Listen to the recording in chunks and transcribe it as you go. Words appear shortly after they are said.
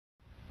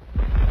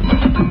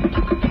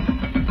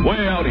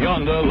Way out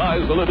yonder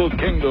lies the little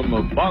kingdom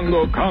of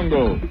Bongo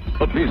Congo,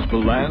 a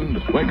peaceful land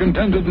where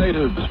contented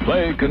natives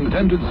play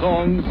contented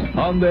songs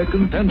on their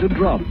contented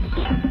drums.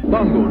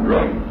 Bongo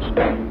drums,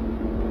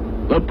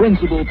 the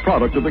principal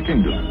product of the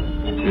kingdom.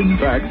 In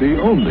fact, the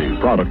only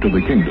product of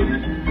the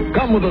kingdom.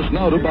 Come with us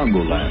now to Bongo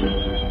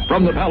Land.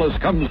 From the palace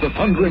comes the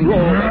thundering roar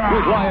of that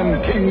great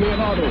lion, King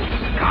Leonardo.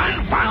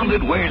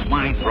 Confounded, where's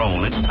my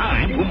throne? It's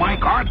time for my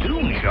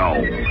cartoon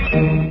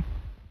show.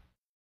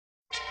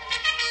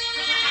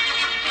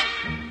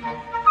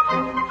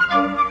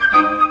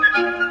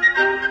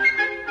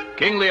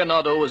 King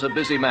Leonardo was a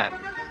busy man,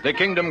 the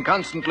kingdom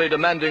constantly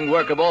demanding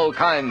work of all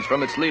kinds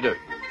from its leader.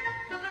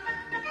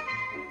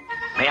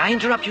 May I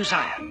interrupt you,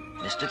 sire?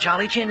 Mr.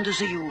 Charlie Chin to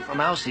see you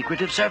from our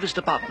Secretive Service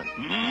Department.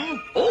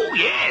 Oh,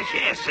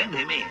 yes, send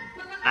him in.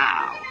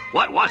 Now,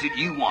 what was it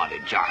you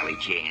wanted, Charlie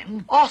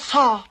Chin? Oh,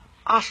 sir,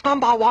 as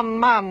number one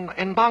man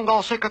in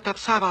Bongo Secretive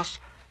Service,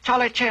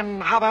 Charlie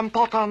Chin have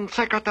important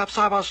Secretive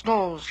Service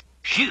news.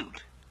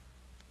 Shoot.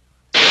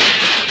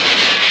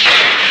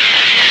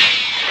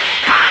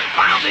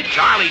 Confounded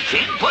Charlie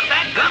Chin, put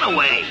that gun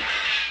away.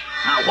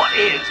 Now, what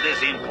is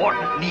this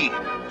important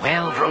news?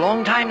 Well, for a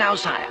long time now,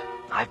 sire,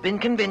 I've been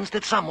convinced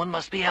that someone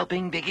must be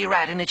helping Biggie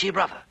Rat and Itchy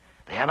Brother.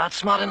 They are not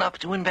smart enough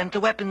to invent the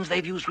weapons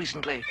they've used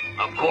recently.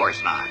 Of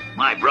course not.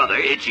 My brother,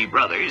 Itchy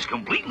Brother, is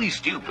completely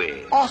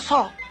stupid.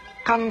 Also,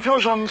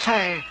 confusion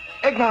say,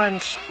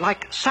 ignorance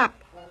like sap,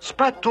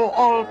 spread to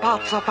all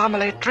parts of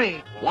family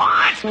tree.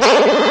 What?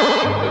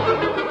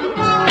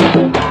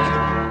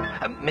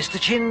 Mr.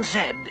 Chin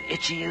said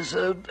Itchy is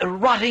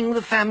rotting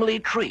the family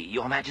tree,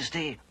 Your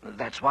Majesty.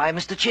 That's why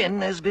Mr.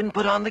 Chin has been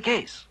put on the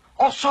case.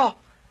 Also,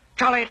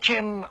 Charlie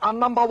Chin, a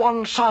number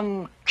one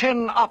son,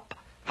 chin up,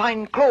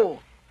 find clue,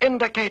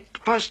 indicate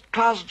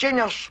first-class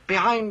genius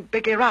behind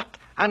Biggie Rat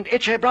and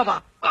Itchy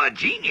Brother. A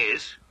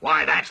genius?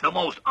 Why, that's the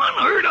most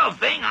unheard of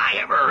thing I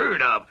ever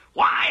heard of.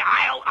 Why,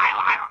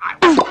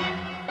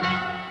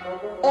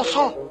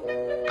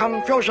 Also,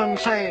 confusion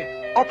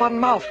say, open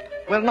mouth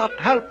will not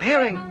help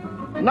hearing.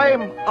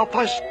 Name of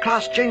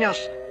first-class genius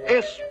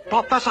is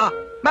Professor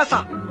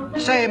Mesa.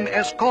 Same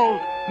is called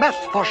Mess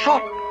for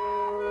short.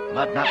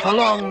 But not for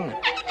long.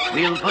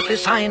 We'll put the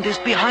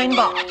scientist behind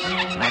bars.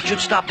 That should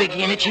stop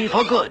Biggie and Itchy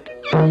for good.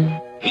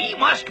 He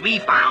must be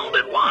found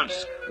at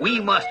once. We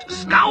must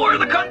scour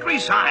the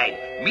countryside,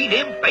 meet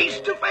him face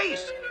to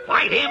face,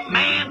 fight him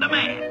man to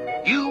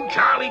man. You,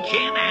 Charlie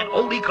Chin, and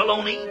Odie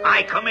Coloni,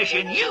 I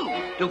commission you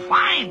to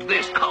find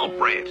this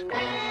culprit.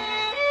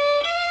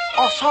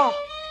 Also,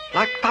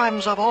 like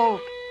times of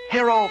old,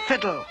 hero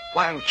fiddle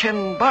while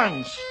Chin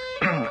burns.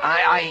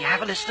 I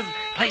have a list of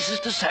places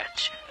to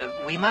search.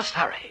 We must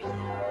hurry.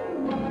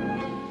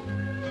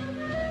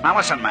 Now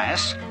listen,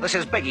 Miss. This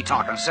is Biggie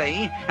talking,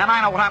 see? And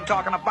I know what I'm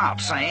talking about,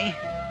 see?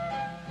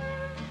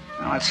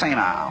 Now, let's see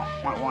now.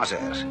 What was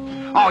it?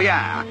 Oh,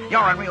 yeah.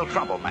 You're in real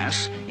trouble,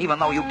 miss. Even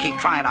though you keep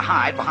trying to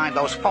hide behind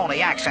those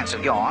phony accents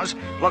of yours,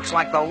 looks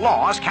like the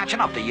law's catching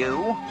up to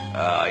you.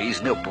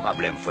 It's no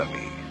problem for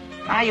me.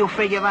 How you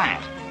figure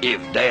that?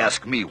 If they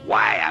ask me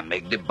why I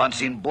make the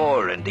bouncing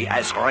ball and the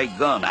ice ray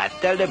gun, I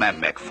tell them I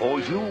make for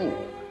you.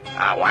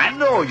 How I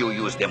know you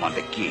use them on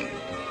the king.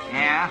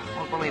 Yeah?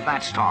 Won't believe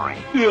that story.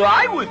 Yeah,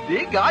 I would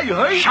dig. I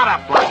heard. Shut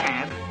up,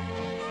 blockhead.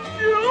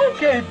 Yeah,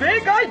 okay,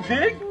 Big, I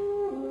dig.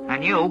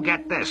 And you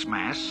get this,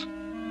 miss.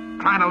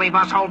 Trying to leave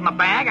us holding the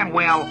bag and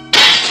we'll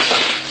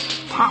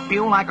pop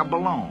you like a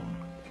balloon.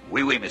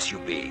 Oui, Monsieur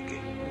Big.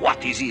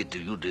 What is it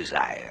you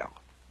desire?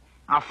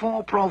 A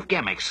foolproof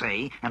gimmick,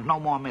 see? And no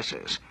more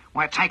misses.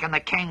 We're taking the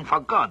king for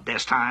good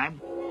this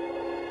time.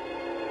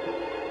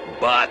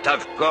 But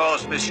of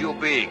course, Monsieur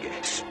Big,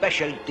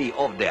 specialty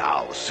of the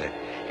house.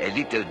 A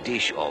little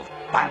dish of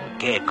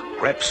pancake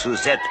crepe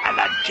Suzette à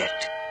la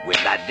jet. We'll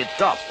add the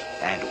top,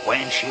 and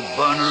when she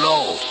burn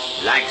low,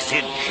 like the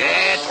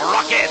jet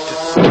rocket.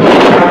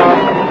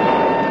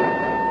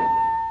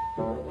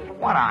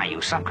 What are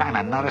you, some kind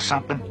of nut or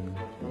something?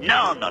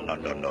 No.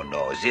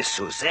 This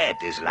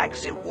Suzette is like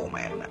the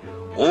woman.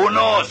 Who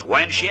knows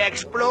when she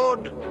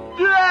explode?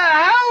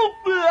 Help!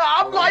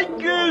 I'm like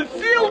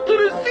sealed to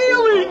the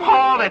ceiling.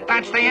 Hold it,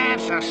 that's the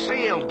answer.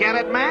 Sealed. Get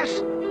it,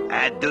 miss?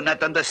 I do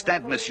not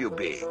understand, Monsieur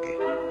Big.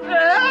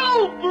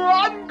 Help!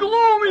 I'm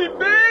gloomy,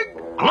 Big.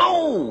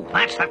 Glue!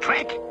 That's the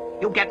trick.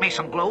 You get me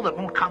some glue that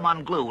won't come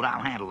unglued.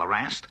 I'll handle the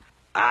rest.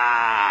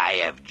 I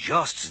have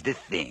just the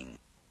thing.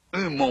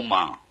 Un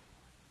moment.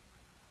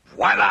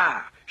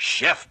 Voila!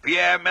 Chef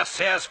Pierre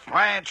Mercier's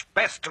French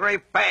pastry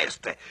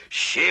paste.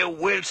 She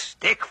will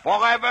stick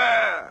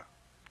forever.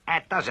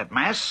 That does it,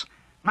 miss.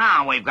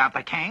 Now we've got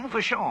the king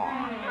for sure.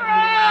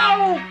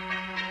 Ow!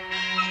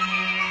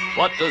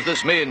 What does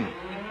this mean?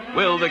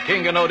 Will the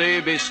King and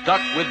Odie be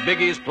stuck with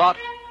Biggie's plot?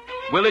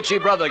 Will Itchy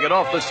Brother get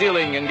off the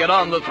ceiling and get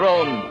on the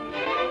throne?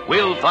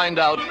 We'll find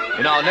out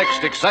in our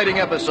next exciting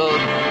episode,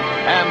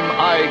 Am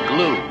I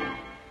Glue?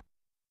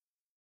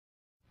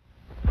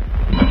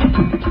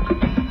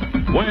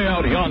 Way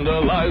out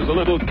yonder lies the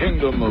little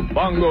kingdom of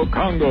Bongo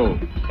Congo,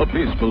 a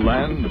peaceful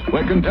land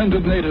where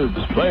contented natives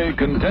play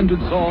contented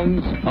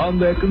songs on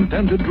their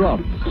contented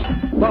drums.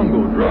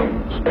 Bongo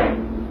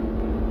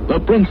drums, the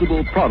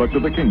principal product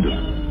of the kingdom.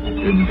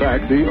 In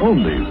fact, the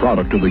only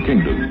product of the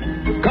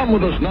kingdom. Come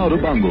with us now to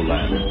Bongo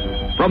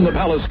Land. From the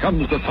palace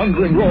comes the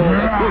thundering roar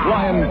of big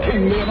lion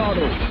King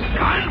Leonardo.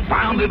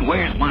 Confounded,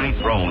 where's my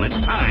throne?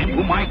 It's time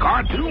for my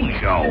cartoon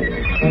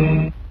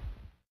show.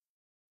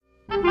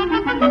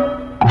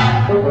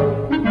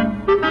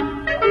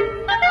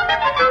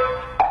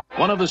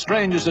 One of the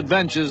strangest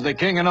adventures the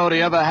King and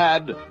Odie ever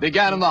had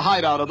began in the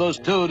hideout of those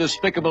two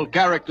despicable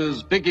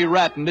characters, Biggie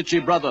Rat and Itchy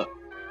Brother.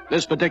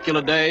 This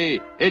particular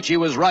day, Itchy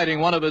was writing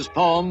one of his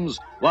poems,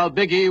 while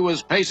Biggie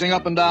was pacing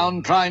up and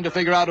down trying to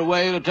figure out a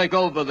way to take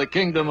over the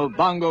kingdom of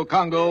Bongo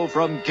Congo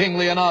from King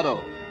Leonardo.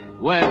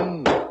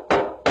 When...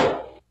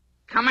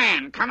 Come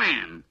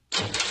in.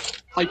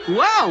 Like,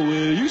 wow,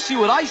 you see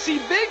what I see,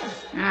 Big?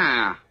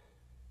 Yeah.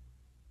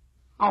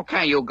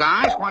 Okay, you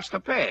guys, what's the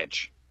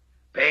pitch?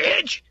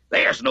 Pitch?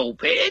 There's no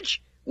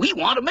pitch. We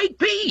want to make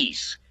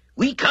peace.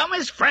 We come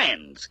as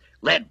friends.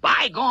 Let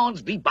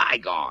bygones be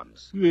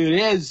bygones.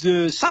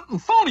 There's something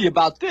phony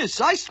about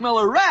this. I smell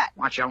a rat.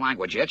 Watch your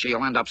language, Itch, or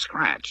you'll end up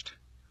scratched.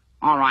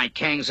 All right,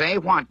 Kingsley,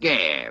 what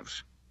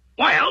gives?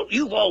 Well,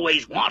 you've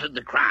always wanted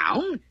the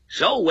crown,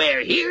 so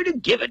we're here to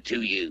give it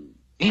to you.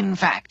 In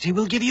fact, he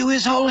will give you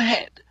his whole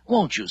head,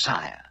 won't you,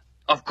 sire?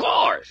 Of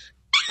course.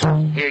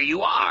 Here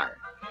you are.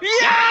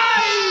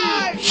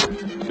 Yay!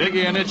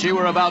 Biggie and Itchy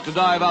were about to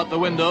dive out the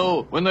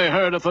window when they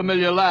heard a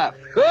familiar laugh.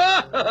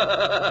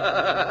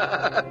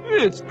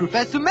 It's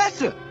Professor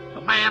Messer. The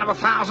man of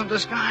 1,000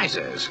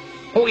 disguises.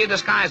 Who are you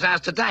disguised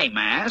as today,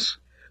 Mass?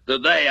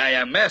 Today I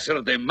am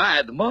Messer the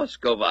Mad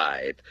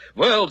Muscovite,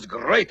 world's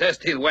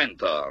greatest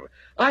inventor.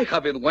 I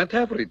have invented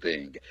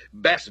everything.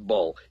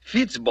 Baseball,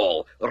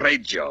 Fitzball,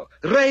 radio,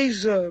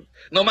 razor.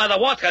 No matter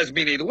what has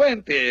been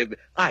invented,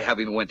 I have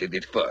invented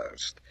it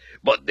first.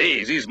 But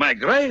this is my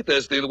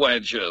greatest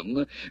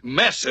invention,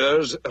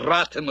 Messer's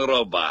rotten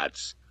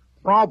robots.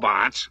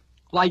 Robots?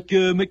 Like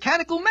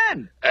mechanical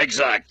men.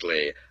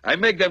 Exactly. I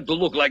make them to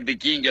look like the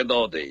King and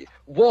Odie,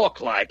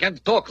 walk like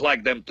and talk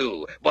like them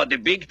too. But the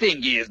big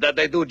thing is that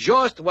they do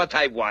just what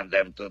I want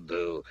them to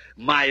do.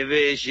 My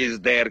wish is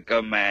their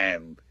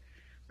command.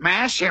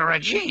 Mass, you're a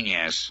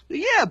genius.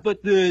 Yeah,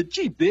 but,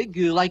 gee, Big,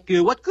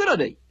 what good are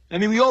they? I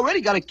mean, we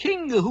already got a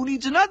king who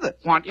needs another.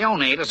 What you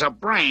need is a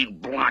brain,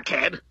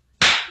 blockhead.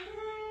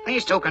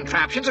 These two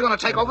contraptions are going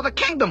to take over the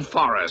kingdom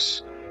for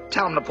us.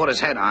 Tell him to put his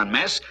head on,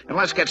 Miss, and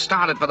let's get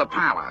started for the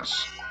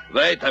palace.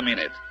 Wait a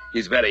minute.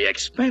 It's very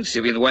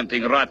expensive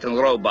inventing rotten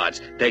robots.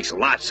 Takes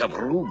lots of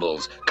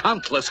rubles,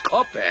 countless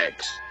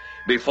kopecks.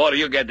 Before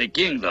you get the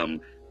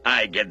kingdom,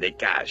 I get the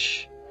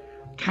cash.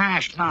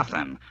 Cash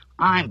nothing.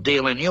 I'm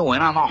dealing you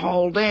in on the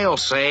whole deal,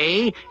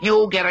 see?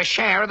 You get a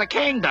share of the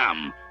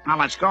kingdom. Now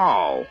let's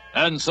go.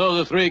 And so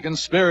the three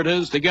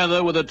conspirators,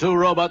 together with the two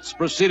robots,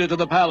 proceeded to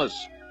the palace.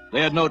 They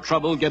had no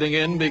trouble getting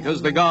in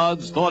because the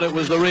guards thought it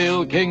was the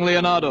real King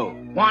Leonardo.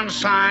 One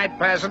side,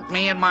 peasant,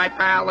 me and my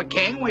pal the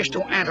king wish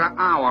to enter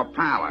our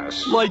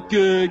palace.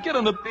 Get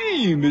on the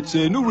beam. It's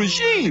a new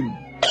regime.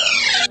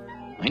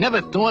 I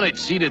never thought I'd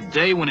see the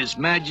day when His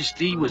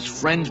Majesty was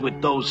friends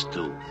with those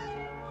two.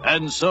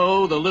 And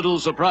so the little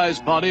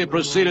surprise party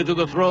proceeded to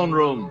the throne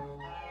room.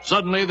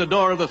 Suddenly the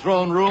door of the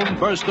throne room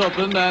burst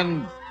open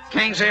and...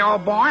 Kingsley,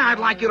 old boy, I'd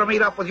like you to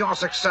meet up with your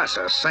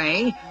successor,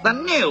 see? The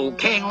new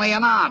King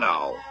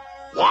Leonardo.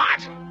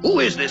 What? Who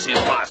is this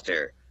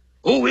imposter?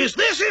 Who is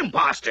this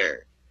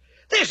imposter?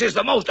 This is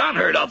the most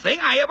unheard of thing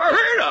I ever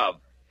heard of.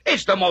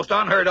 It's the most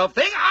unheard of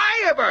thing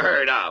I ever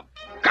heard of.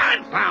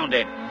 Confound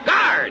it!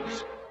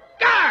 Guards!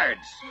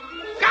 Guards!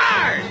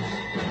 Guards!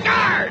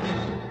 Guards!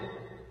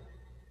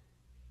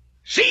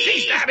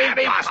 Seize that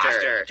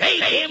imposter!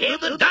 Take him to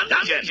the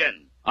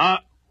dungeon!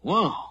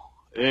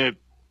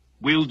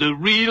 Will the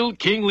real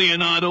King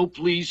Leonardo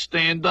please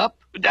stand up?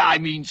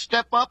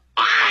 Step up?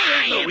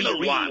 I am the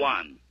real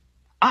one.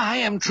 I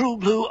am true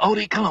blue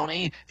Odie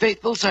Coloni,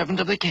 faithful servant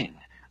of the king.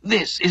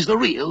 This is the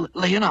real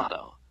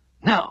Leonardo.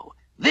 No,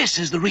 this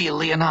is the real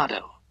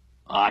Leonardo.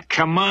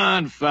 Come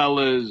on,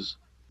 fellas.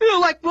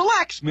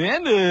 Relax,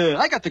 man.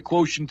 I got the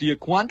quotient to your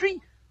quandary.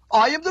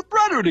 I am the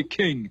brother of the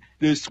king,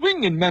 the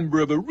swinging member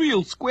of a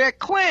real square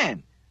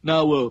clan.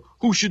 Now,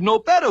 who should know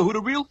better who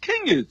the real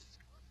king is?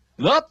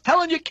 And I'm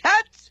telling you,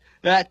 cats,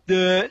 that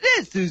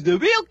this is the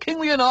real King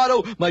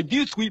Leonardo, my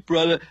dear sweet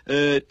brother.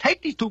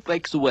 Take these two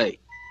flakes away.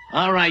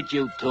 All right,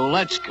 you two,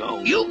 let's go.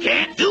 You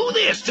can't do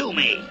this to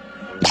me.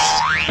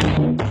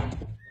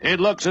 It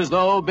looks as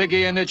though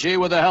Biggie and Itchy,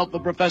 with the help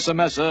of Professor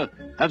Messer,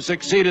 have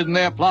succeeded in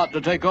their plot to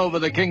take over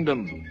the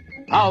kingdom.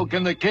 How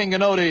can the King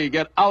and Odie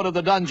get out of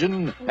the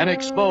dungeon and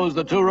expose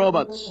the two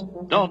robots?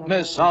 Don't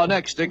miss our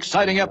next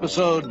exciting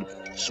episode,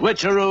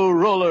 Switcheroo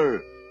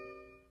Ruler.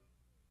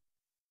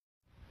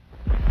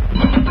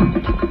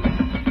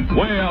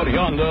 Way out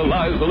yonder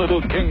lies the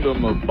little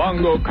kingdom of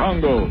Bongo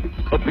Congo,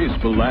 a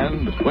peaceful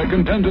land where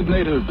contented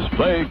natives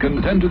play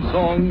contented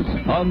songs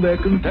on their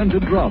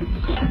contented drums.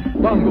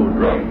 Bongo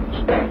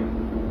drums,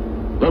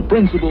 the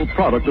principal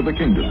product of the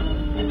kingdom.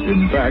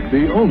 In fact,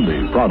 the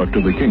only product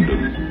of the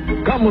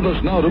kingdom. Come with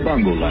us now to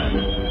Bongo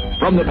Land.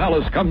 From the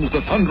palace comes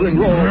the thundering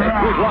roar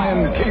of Great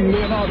Lion King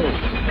Leonardo.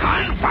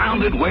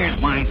 Confounded,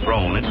 where's my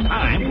throne? It's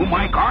time for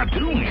my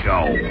cartoon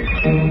show.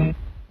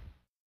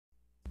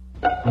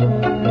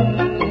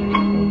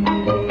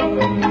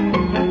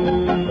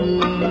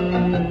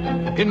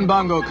 In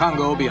Bongo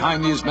Congo,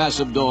 behind these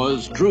massive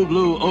doors, True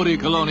Blue Odie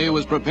Colony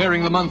was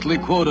preparing the monthly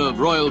quota of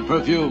royal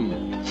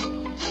perfume.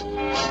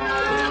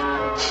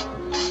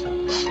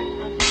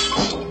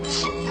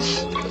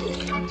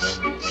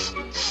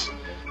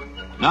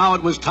 Now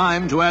it was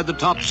time to add the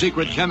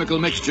top-secret chemical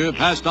mixture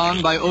passed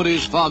on by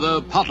Odie's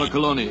father, Papa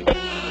Colony.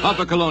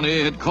 Papa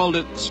Colony had called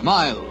it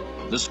Smile,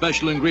 the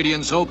special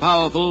ingredient so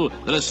powerful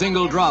that a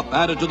single drop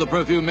added to the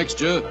perfume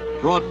mixture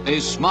brought a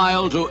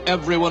smile to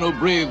everyone who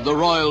breathed the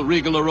royal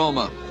regal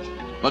aroma.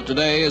 But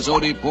today, as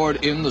Odie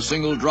poured in the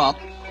single drop,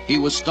 he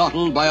was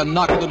startled by a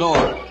knock at the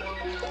door,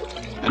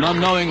 and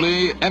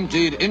unknowingly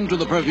emptied into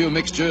the perfume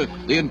mixture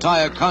the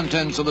entire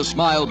contents of the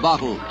Smile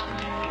bottle.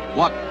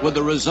 What would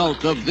the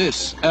result of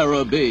this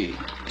error be?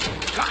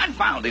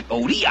 Confound it,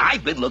 Odie.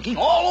 I've been looking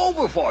all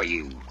over for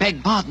you.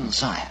 Beg pardon,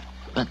 sire,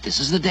 but this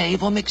is the day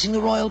for mixing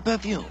the royal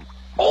perfume.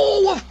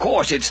 Oh, of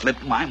course it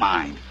slipped my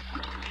mind.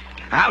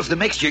 How's the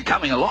mixture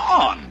coming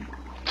along?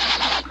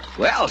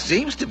 Well,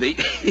 seems to be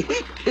doing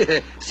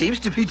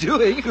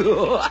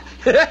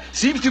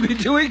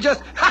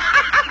just...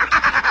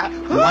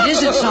 What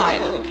is it, sire?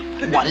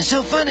 What is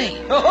so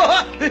funny?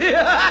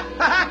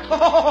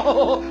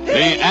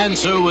 The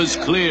answer was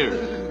clear.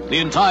 The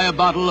entire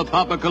bottle of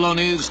Papa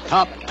Colony's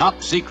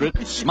top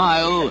secret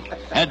Smile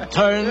had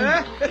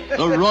turned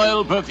the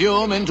royal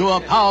perfume into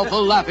a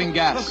powerful laughing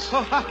gas.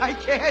 I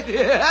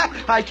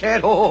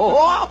can't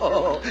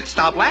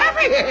stop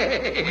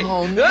laughing.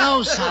 Oh,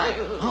 no, sire.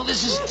 Oh,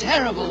 this is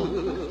terrible.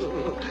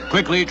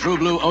 Quickly, True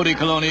Blue Odie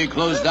Colony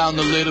closed down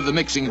the lid of the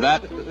mixing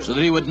vat so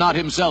that he would not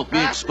himself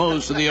be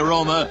exposed to the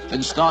aroma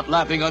and start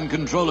laughing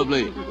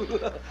uncontrollably.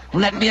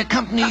 Let me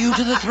accompany you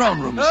to the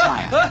throne room,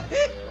 sire.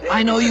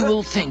 I know you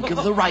will think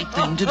of the right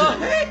thing to do.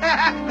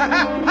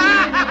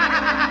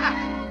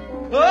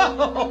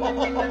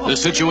 The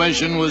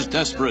situation was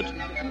desperate.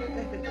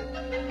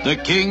 The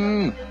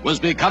king was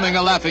becoming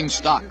a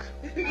laughingstock.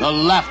 The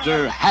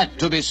laughter had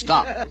to be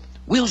stopped.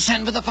 We'll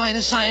send for the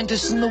finest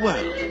scientists in the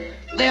world.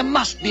 There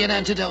must be an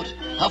antidote,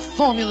 a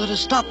formula to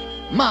stop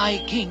my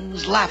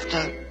king's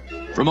laughter.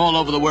 From all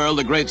over the world,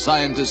 the great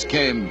scientists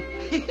came.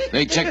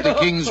 They checked the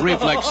king's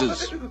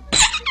reflexes.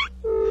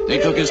 They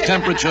took his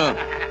temperature.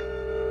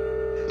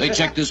 They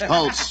checked his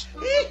pulse.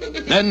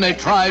 Then they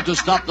tried to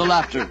stop the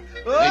laughter.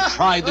 They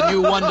tried the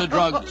new wonder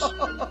drugs.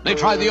 They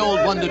tried the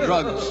old wonder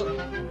drugs.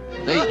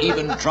 They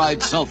even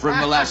tried sulfur and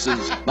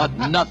molasses, but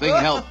nothing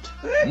helped.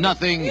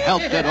 Nothing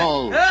helped at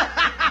all.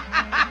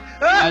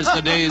 As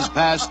the days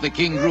passed, the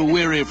king grew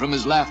weary from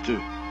his laughter.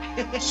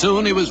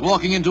 Soon he was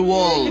walking into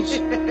walls.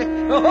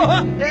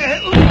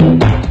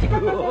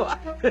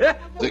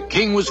 The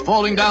king was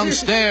falling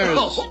downstairs.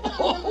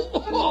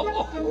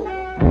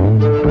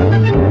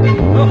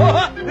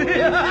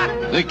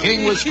 The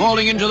king was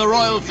falling into the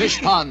royal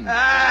fish pond.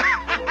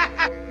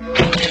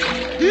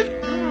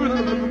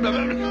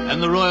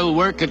 And the royal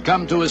work had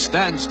come to a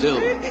standstill.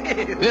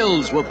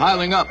 Bills were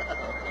piling up.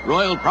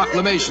 Royal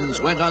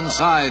proclamations went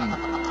unsigned.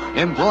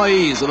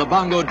 Employees of the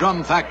Bongo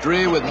Drum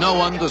Factory with no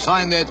one to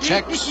sign their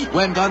checks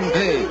went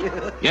unpaid.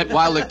 Yet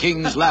while the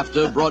king's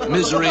laughter brought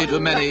misery to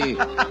many,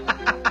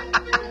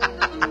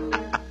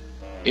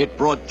 it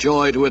brought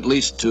joy to at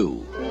least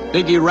two,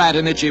 Biggie Rat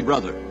and Itchy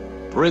Brother.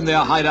 For in their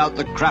hideout,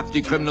 the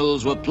crafty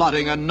criminals were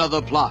plotting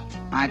another plot.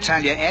 I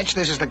tell you, Itch,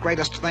 this is the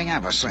greatest thing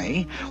ever,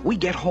 see? We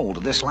get hold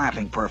of this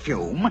laughing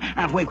perfume,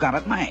 and we've got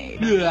it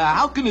made.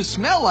 How can it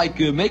smell like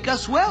make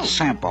us well?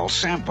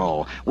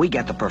 Simple. We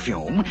get the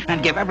perfume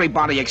and give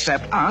everybody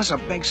except us a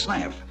big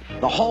sniff.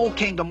 The whole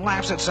kingdom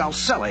laughs itself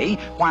silly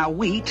while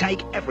we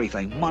take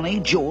everything. Money,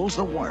 jewels,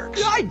 the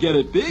works. I get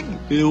it, Big.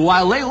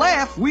 While they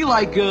laugh, we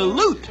like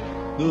loot.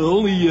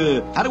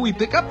 Only, how do we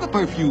pick up the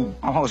perfume?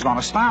 Oh, who's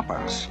gonna stop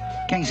us?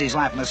 Kingsy's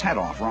laughing his head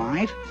off,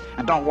 right?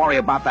 And don't worry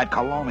about that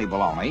Colony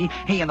baloney.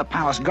 He and the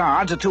palace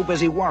guards are too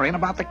busy worrying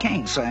about the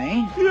king, see?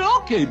 Yeah,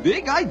 okay,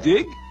 Big, I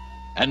dig.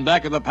 And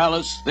back at the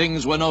palace,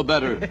 things were no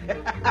better.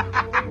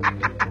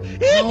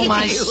 Oh,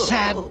 my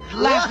sad,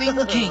 laughing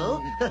king.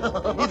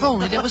 If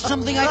only there was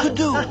something I could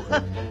do.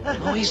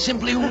 Oh, he's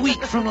simply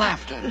weak from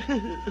laughter.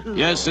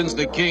 Yes, since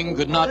the king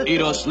could not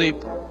eat or sleep,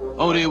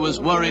 Odie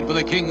was worried for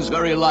the king's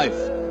very life.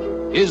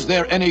 Is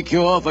there any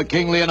cure for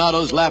King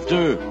Leonardo's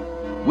laughter?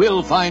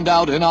 We'll find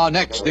out in our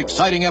next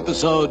exciting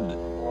episode,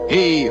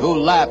 He Who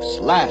Laughs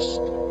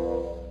Last.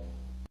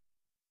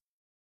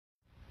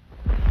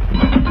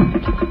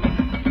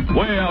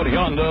 Way out Out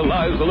yonder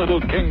lies the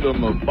little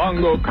kingdom of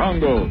Bongo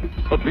Congo,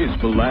 a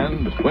peaceful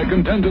land where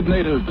contented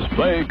natives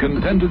play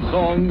contented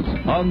songs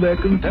on their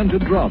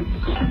contented drums.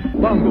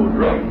 Bongo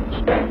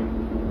drums,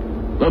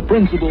 the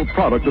principal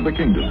product of the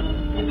kingdom.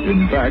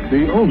 In fact,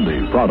 the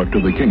only product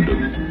of the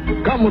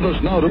kingdom. Come with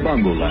us now to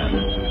Bongo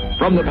Land.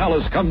 From the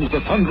palace comes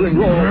the thundering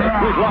roar of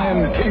great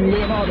lion King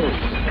Leonardo.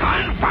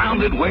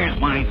 Confounded, where's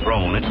my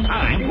throne? It's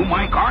time for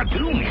my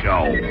cartoon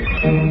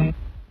show.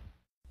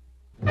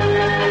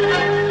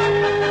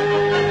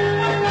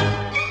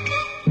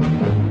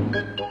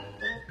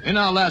 In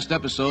our last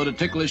episode, a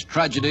ticklish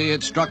tragedy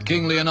had struck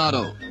King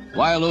Leonardo.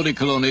 While Odie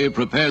Coloni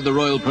prepared the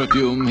royal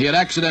perfume, he had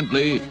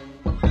accidentally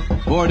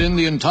poured in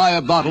the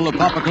entire bottle of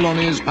Papa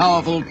Coloni's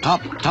powerful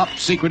top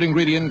secret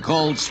ingredient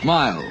called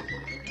Smile.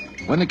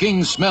 When the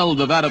king smelled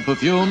the vat of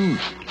perfume,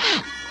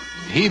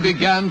 he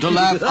began to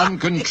laugh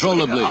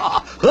uncontrollably.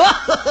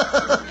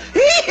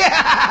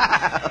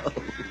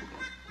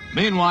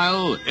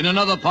 Meanwhile, in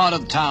another part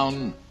of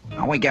town...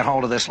 Now, we get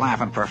hold of this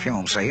laughing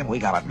perfume, see, and we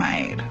got it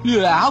made.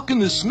 Yeah, how can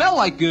the smell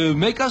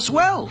make us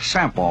well?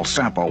 Simple.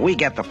 We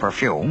get the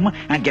perfume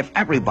and give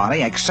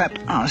everybody except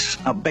us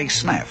a big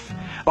sniff.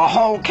 The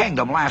whole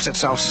kingdom laughs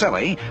itself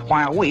silly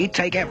while we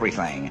take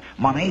everything.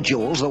 Money,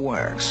 jewels, the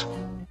works.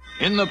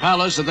 In the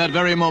palace at that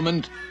very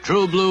moment,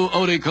 True Blue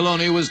Odie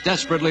Coloni was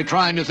desperately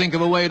trying to think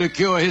of a way to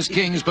cure his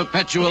king's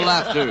perpetual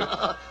laughter.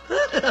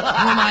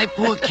 Oh, my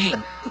poor king.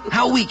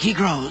 How weak he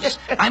grows.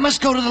 I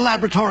must go to the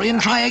laboratory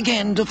and try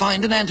again to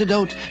find an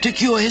antidote to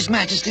cure His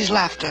Majesty's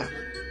laughter.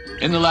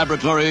 In the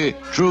laboratory,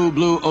 True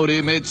Blue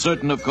Odie made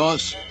certain, of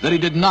course, that he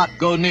did not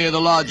go near the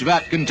large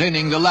vat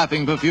containing the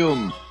laughing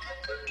perfume.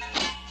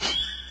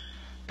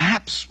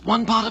 Perhaps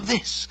one part of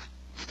this.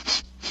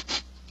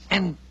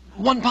 And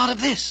one part of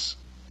this.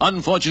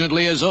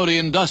 Unfortunately, as Odie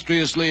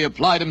industriously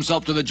applied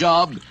himself to the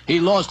job, he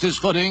lost his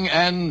footing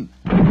and...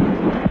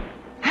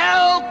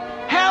 Help!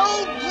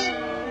 Help!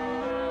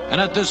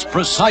 And at this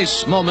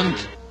precise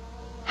moment...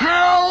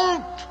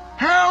 Help!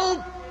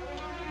 Help!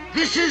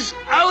 This is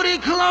Odie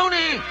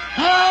Coloni!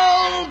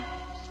 Help!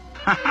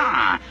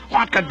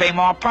 What could be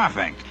more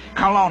perfect?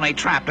 Coloni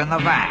trapped in the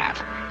vat.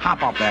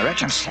 Hop up there,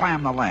 Rich, and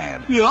slam the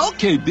lid. Yeah,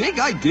 okay, Big,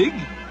 I dig.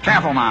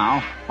 Careful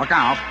now. Look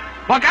out.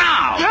 Look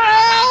out!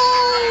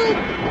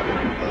 Help!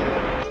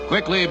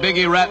 Quickly,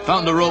 Biggie Rat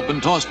found a rope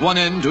and tossed one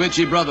end to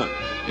Itchy Brother.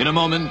 In a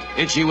moment,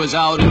 Itchy was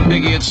out and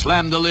Biggie had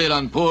slammed the lid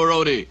on poor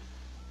Odie.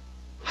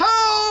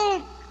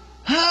 Help!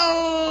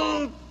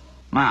 Help!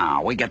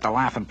 Now, we get the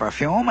laughing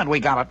perfume and we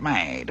got it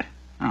made.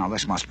 Oh,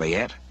 this must be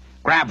it.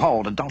 Grab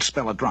hold and don't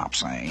spill a drop,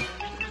 say.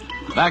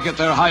 Back at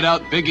their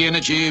hideout, Biggie and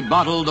Itchy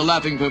bottled the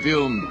laughing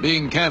perfume,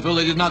 being careful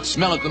they did not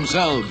smell it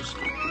themselves.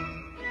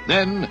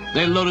 Then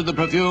they loaded the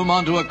perfume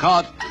onto a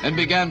cart and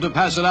began to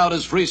pass it out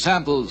as free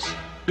samples.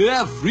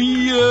 Yeah,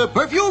 free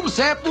perfume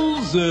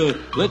samples.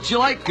 Let you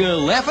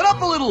laugh it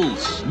up a little,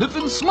 sniff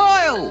and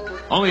smile.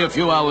 Only a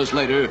few hours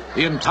later,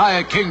 the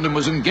entire kingdom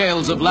was in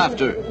gales of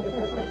laughter.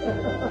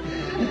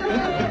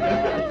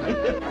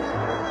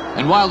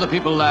 And while the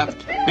people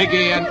laughed,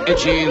 Biggie and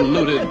Itchy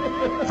looted.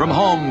 From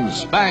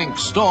homes,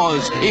 banks,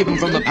 stores, even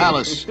from the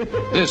palace.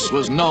 This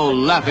was no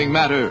laughing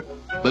matter.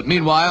 But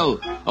meanwhile,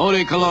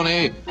 Odie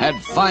Coloni had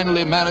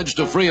finally managed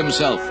to free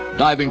himself.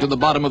 Diving to the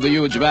bottom of the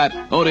huge vat,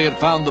 Odie had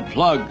found the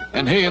plug,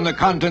 and he and the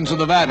contents of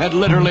the vat had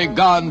literally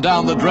gone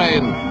down the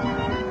drain.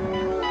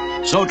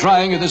 So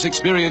trying had this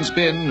experience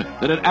been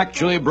that it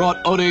actually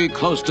brought Odie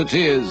close to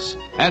tears.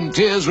 And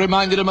tears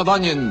reminded him of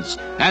onions.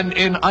 And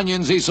in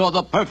onions he saw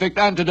the perfect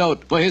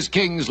antidote for his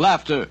king's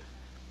laughter.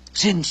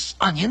 Since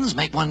onions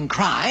make one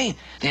cry,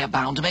 they are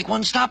bound to make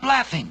one stop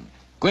laughing.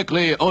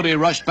 Quickly, Odie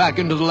rushed back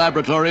into the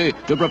laboratory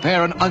to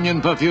prepare an onion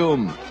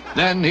perfume.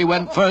 Then he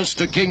went first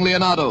to King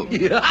Leonardo.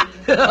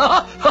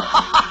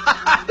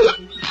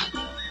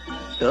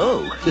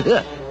 Oh,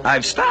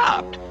 I've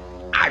stopped.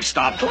 I've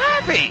stopped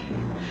laughing.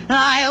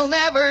 I'll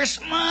never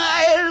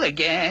smile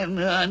again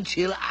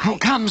until I... Oh,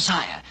 come,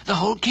 sire. The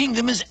whole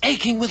kingdom is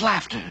aching with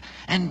laughter,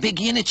 and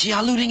Biggie and Itchy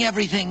are looting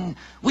everything.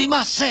 We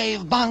must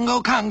save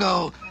Bongo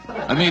Congo.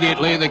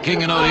 Immediately, the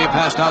King and Odie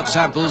passed out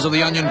samples of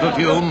the onion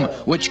perfume,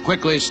 which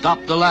quickly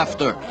stopped the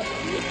laughter.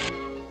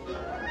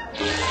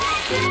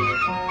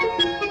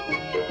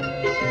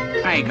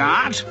 Hey,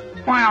 gods,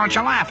 why aren't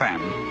you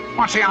laughing?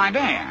 What's the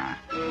idea?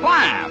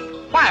 Laugh.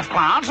 Laugh,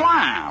 clowns,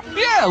 laugh.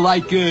 Yeah,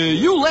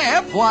 you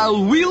laugh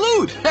while we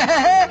loot.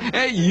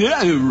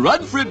 Yeah,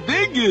 run for it,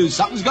 Big.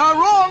 Something's gone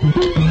wrong.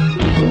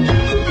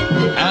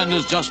 And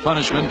as just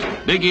punishment,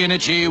 Biggie and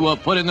Itchy were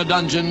put in the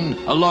dungeon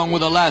along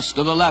with the last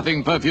of the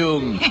laughing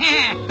perfume.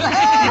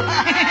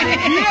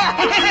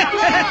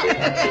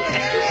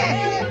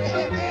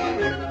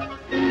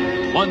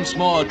 Once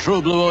more,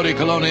 True Blue Odie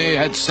Coloni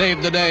had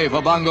saved the day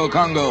for Bongo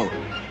Congo.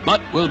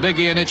 But will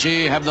Biggie and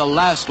Itchy have the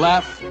last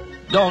laugh?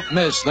 Don't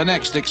miss the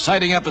next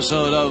exciting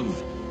episode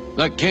of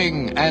The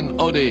King and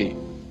Odie.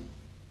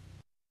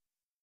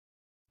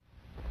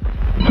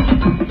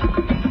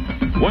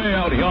 Way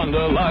out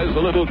yonder lies the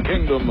little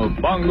kingdom of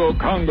Bongo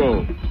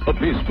Congo, a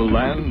peaceful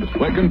land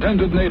where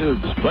contented natives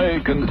play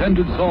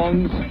contented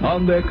songs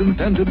on their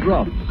contented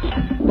drums.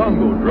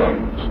 Bongo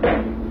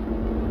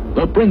drums,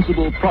 the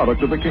principal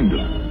product of the kingdom.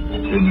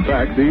 In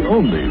fact, the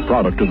only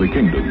product of the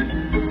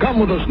kingdom.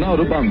 Come with us now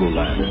to Bongo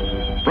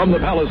Land. From the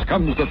palace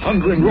comes the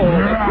thundering roar of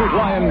the great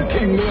lion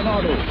King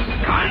Leonardo.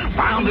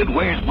 Confounded,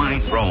 where's my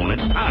throne?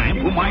 It's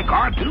time for my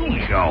cartoon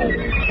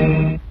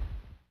show.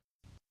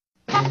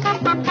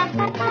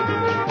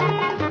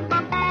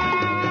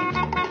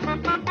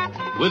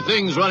 With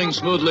things running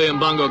smoothly in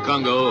Bongo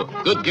Congo,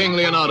 good King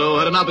Leonardo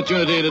had an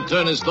opportunity to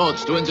turn his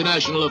thoughts to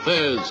international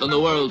affairs and the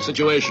world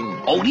situation.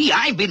 Odie,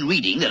 I've been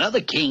reading that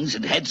other kings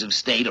and heads of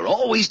state are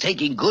always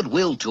taking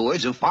goodwill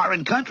tours of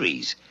foreign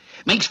countries.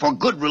 Makes for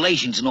good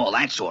relations and all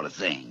that sort of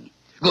thing.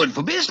 Good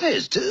for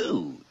business,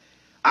 too.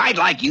 I'd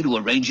like you to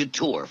arrange a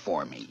tour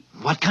for me.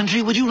 What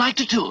country would you like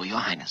to tour, Your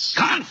Highness?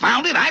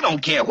 Confound it, I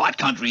don't care what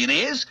country it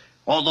is.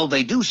 Although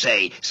they do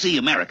say, see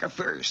America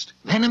first.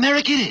 Then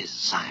America it is,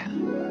 sire.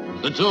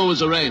 The tour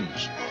was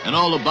arranged, and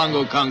all of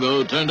Bongo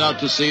Congo turned out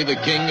to see the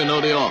King and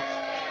Odie off.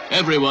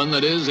 Everyone,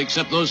 that is,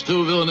 except those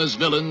two villainous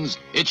villains,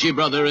 Itchy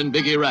Brother and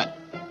Biggie Rat.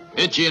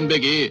 Itchy and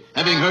Biggie,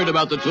 having heard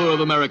about the tour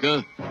of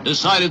America,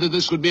 decided that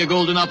this would be a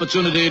golden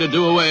opportunity to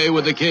do away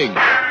with the king,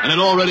 and had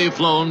already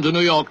flown to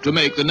New York to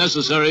make the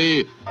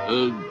necessary,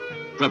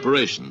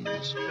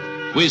 preparations.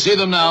 We see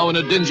them now in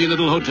a dingy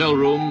little hotel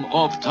room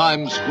off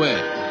Times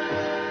Square.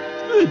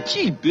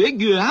 Gee,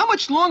 Big, how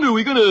much longer are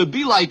we gonna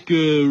be,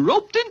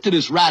 roped into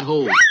this rat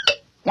hole?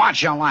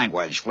 Watch your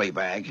language,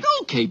 Fleabag.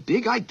 Okay,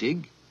 Big, I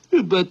dig.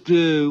 But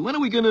when are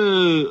we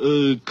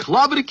gonna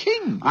clobber the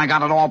king? I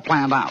got it all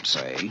planned out,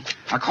 see?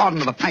 According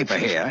to the paper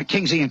here,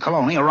 Kingsley and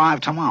Colony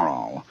arrive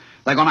tomorrow.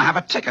 They're gonna have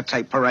a ticker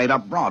tape parade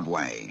up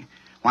Broadway.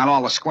 While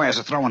all the squares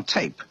are throwing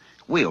tape,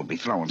 we'll be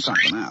throwing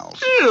something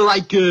else.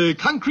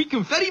 Concrete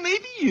confetti,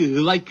 maybe?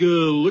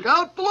 Look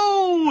out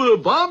below,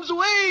 bombs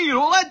away, and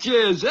all that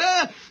jazz,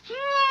 eh?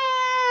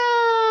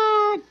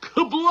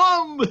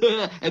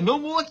 Kablum! And no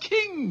more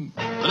king.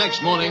 The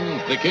next morning,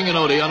 the King and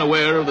Odie,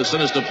 unaware of the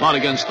sinister plot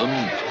against them,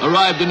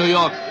 arrived in New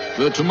York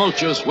to a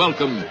tumultuous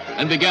welcome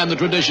and began the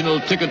traditional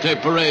ticker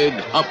tape parade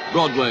up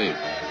Broadway.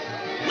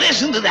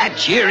 Listen to that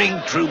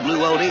cheering, True Blue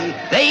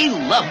Odie. They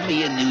love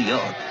me in New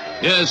York.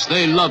 Yes,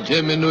 they loved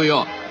him in New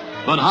York.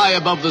 But high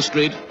above the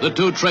street, the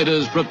two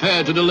traitors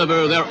prepared to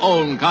deliver their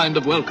own kind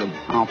of welcome.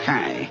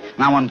 Okay.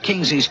 Now, when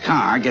Kingsley's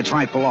car gets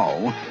right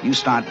below, you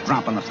start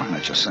dropping the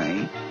furniture,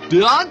 see?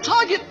 On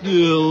target,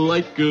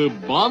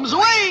 bombs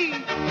away.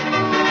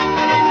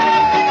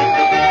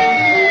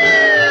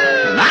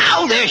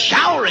 Now they're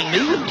showering me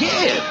with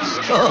gifts.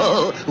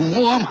 Oh,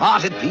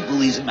 warm-hearted people,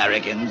 these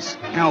Americans.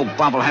 You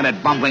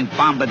bubble-headed, bumbling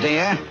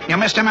bombardier. You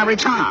missed him every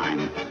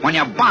time. When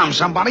you bomb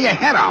somebody, you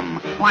hit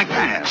him. Like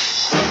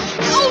this.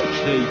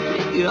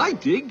 Okay, I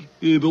dig.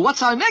 But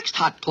what's our next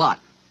hot plot?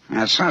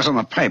 It says in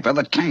the paper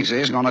that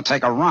Kingsley's going to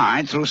take a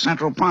ride through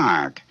Central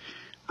Park.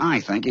 I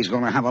think he's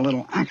going to have a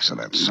little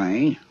accident,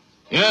 see?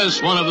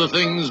 Yes, one of the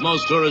things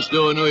most tourists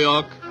do in New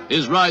York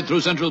is ride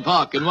through Central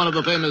Park in one of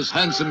the famous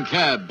hansom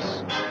cabs.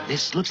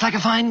 This looks like a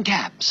fine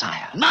cab,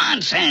 sire.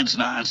 Nonsense,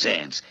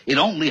 nonsense. It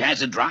only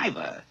has a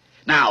driver.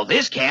 Now,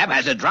 this cab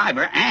has a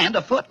driver and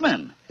a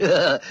footman.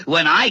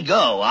 When I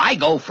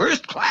go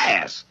first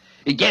class.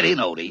 Get in,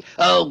 Odie.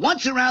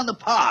 Once around the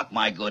park,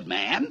 my good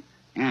man.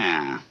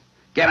 Yeah.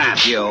 Get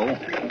out, you.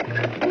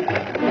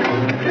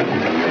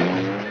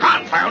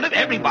 Confound it,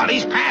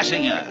 everybody's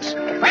passing us.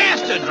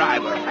 Faster,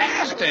 driver,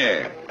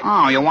 faster.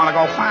 Oh, you want to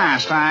go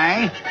fast,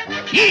 eh?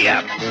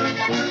 Yeah.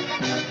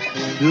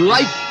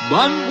 Like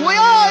bon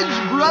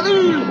voyage,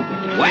 brother.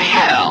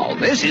 Well,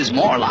 this is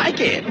more like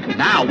it.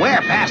 Now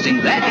we're passing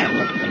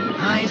them.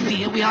 I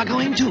fear we are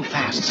going too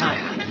fast,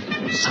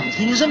 sire.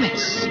 Something is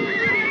amiss.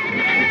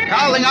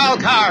 Calling all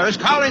cars,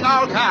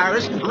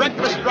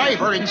 reckless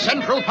driver in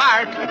Central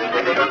Park.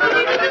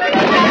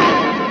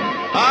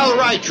 All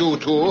right, you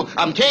two,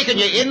 I'm taking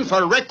you in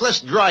for reckless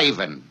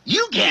driving.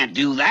 You can't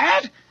do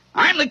that.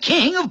 I'm the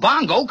king of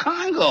Bongo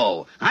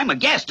Congo. I'm a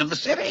guest of the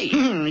city.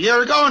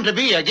 You're going to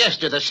be a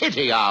guest of the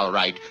city, all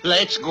right.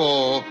 Let's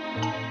go.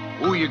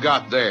 Who you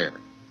got there?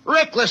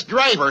 Reckless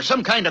driver,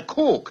 some kind of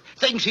kook.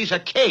 Thinks he's a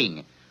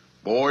king.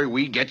 Boy,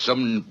 we get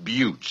some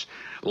buttes.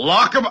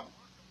 Lock him up.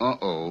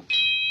 Uh-oh.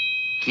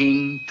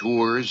 King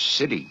tours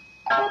city.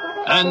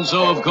 And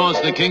so, of course,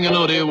 the King and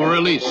Odie were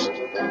released.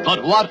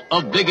 But what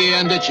of Biggie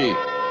and Itchy?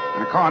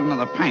 According to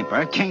the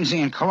paper,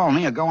 Kingsley and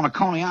Colony are going to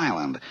Coney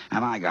Island,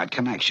 and I got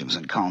connections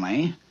in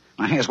Coney.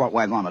 Now, here's what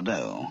we're going to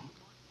do.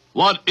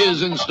 What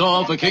is in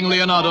store for King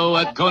Leonardo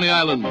at Coney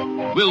Island?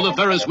 Will the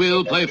Ferris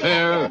wheel play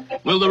fair?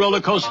 Will the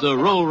roller coaster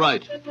roll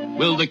right?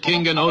 Will the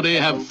King and Odie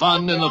have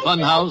fun in the fun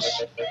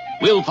house?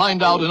 We'll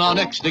find out in our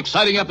next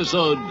exciting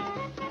episode,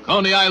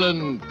 Coney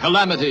Island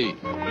Calamity.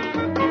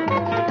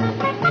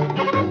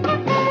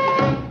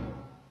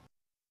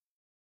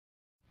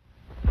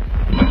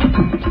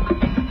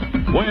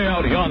 Way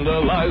out yonder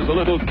yonder lies the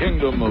little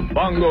kingdom of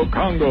Bongo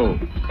Congo,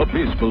 a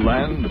peaceful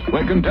land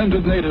where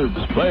contented natives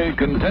play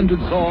contented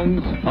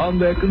songs on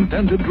their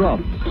contented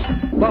drums.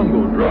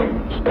 Bongo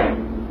drums,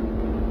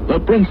 the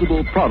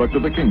principal product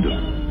of the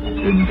kingdom.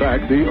 In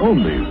fact, the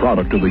only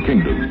product of the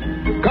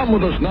kingdom. Come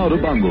with us now to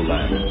Bongo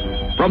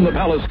Land. From the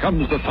palace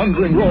comes the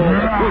thundering roar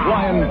of big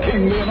lion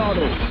King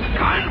Leonardo.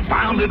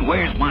 Confounded,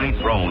 where's my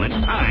throne?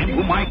 It's time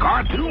for my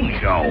cartoon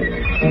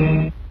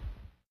show.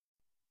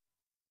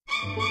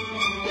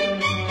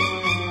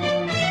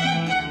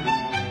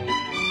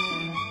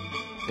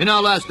 In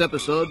our last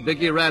episode,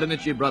 Biggie, Rat, and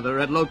Itchy Brother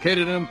had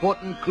located an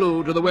important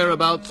clue to the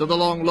whereabouts of the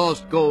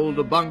long-lost gold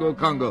of Bongo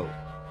Congo.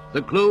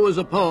 The clue is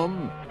a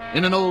poem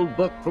in an old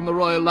book from the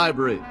Royal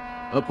Library,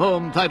 a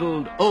poem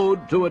titled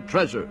Ode to a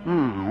Treasure.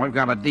 We've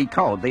got to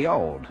decode the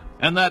ode.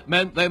 And that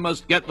meant they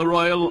must get the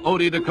Royal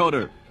Odie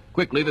decoder.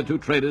 Quickly, the two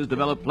traders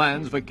developed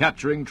plans for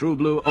capturing True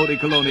Blue Odie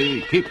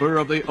Coloni, keeper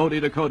of the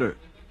Odie decoder.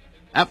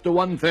 After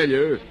one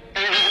failure,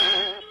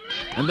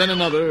 and then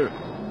another,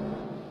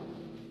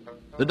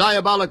 the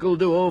diabolical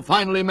duo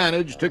finally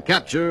managed to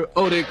capture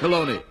Odie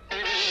Coloni.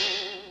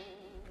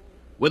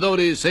 With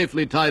Odie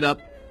safely tied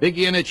up,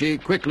 Biggie and Itchy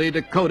quickly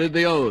decoded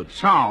the ode.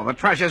 So, the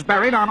treasure's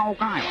buried on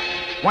Oak Island.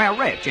 We're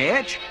rich,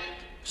 Itch.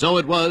 So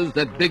it was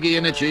that Biggie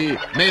and Itchy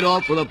made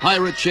off with a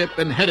pirate ship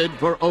and headed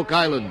for Oak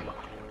Island.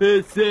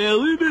 They're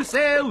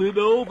sailing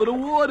over the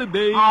water,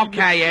 baby.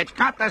 Okay, Itch,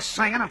 cut the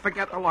singing and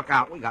forget the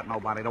lookout. We got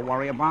nobody to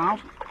worry about.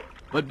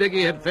 But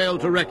Biggie had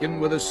failed to reckon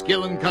with the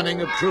skill and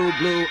cunning of True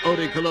Blue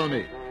Odie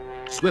Coloni.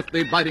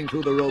 Swiftly biting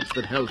through the ropes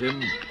that held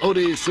him,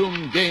 Odie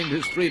soon gained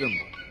his freedom.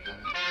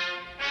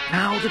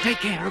 Now to take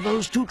care of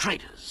those two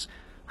traitors.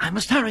 I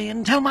must hurry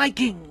and tell my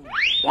king.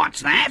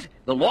 What's that?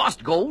 The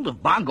lost gold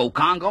of Bongo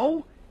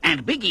Congo?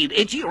 And Biggie and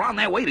Itchy are on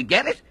their way to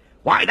get it?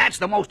 Why, that's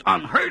the most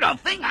unheard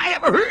of thing I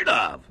ever heard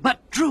of.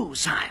 But true,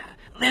 sire.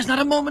 There's not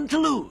a moment to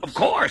lose. Of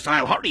course,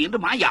 I'll hurry into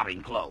my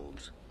yachting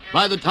clothes.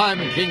 By the time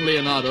King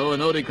Leonardo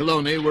and Odie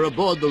Coloni were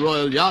aboard the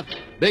royal yacht,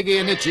 Biggie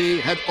and Itchy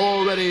had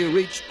already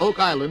reached Oak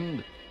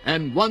Island,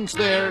 and once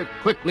there,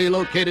 quickly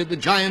located the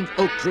giant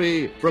oak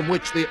tree from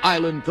which the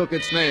island took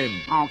its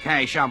name.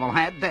 Okay,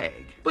 Shovelhead,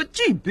 dig. But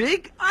gee,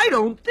 Big, I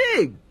don't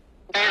dig.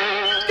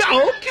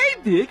 Okay,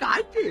 Big,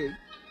 I dig.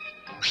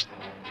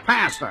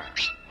 Faster.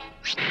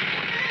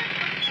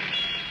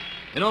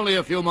 In only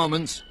a few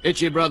moments,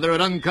 Itchy Brother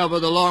had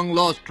uncovered the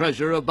long-lost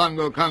treasure of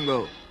Bongo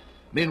Congo.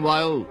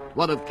 Meanwhile,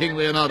 what of King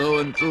Leonardo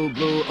and True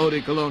Blue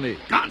Odie Coloni?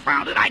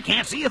 Confound it, I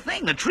can't see a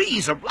thing. The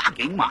trees are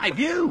blocking my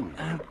view.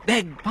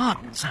 Beg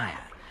pardon, sire,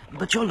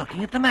 but you're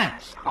looking at the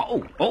mast.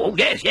 Oh,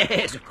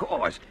 yes, of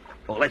course.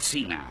 Well, let's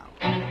see now.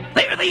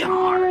 There they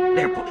are.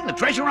 They're putting the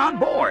treasure on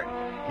board.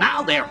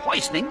 Now they're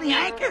hoisting the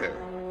anchor.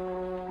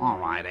 All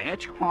right,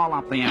 Itch, haul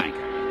up the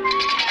anchor.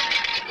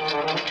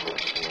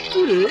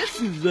 This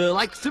is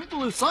like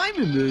simple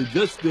assignment.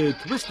 Just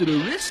twisted a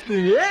wrist.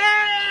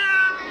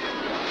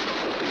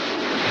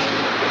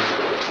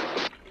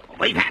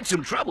 They've had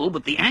some trouble,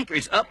 but the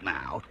anchor's up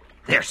now.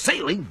 They're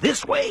sailing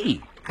this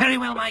way. Very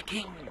well, my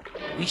king.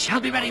 We shall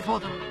be ready for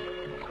them.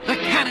 The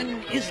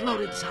cannon is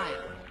loaded,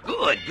 sire.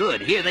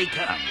 Good. Here they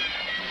come.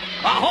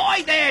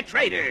 Ahoy there,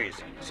 traitors!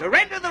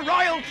 Surrender the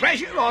royal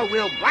treasure or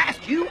we'll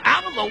blast you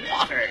out of the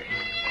water.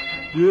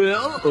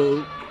 Yeah,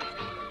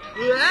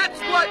 that's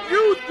what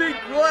you think,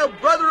 royal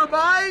brother of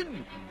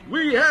mine.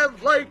 We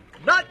have,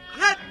 not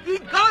yet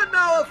begun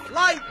our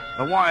flight.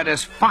 The word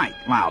is fight,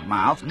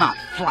 loudmouth, not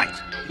flight.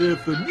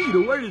 For me,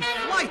 the word is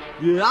flight.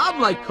 Yeah,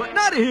 I'm cutting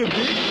out of here,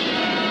 Big.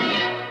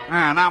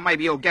 Now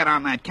maybe you'll get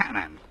on that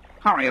cannon.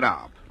 Hurry it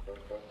up.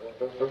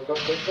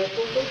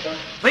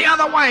 The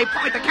other way!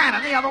 Point the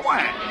cannon the other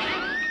way!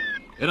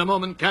 In a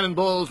moment,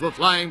 cannonballs were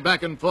flying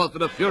back and forth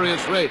at a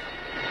furious rate.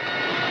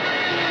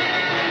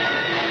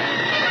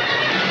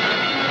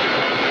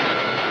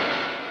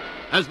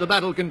 As the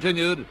battle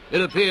continued,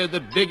 it appeared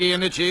that Biggie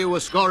and Itchy were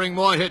scoring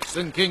more hits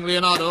than King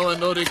Leonardo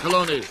and Odie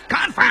Coloni.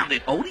 Confound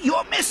it, Odie,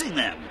 you're missing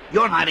them.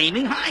 You're not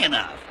aiming high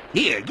enough.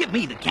 Here, give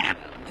me the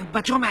cannon.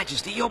 But, Your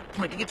Majesty, you're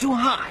pointing it too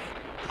high.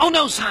 Oh,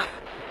 no, sire.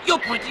 You're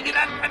pointing it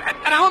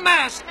at our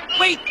mast.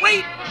 Wait.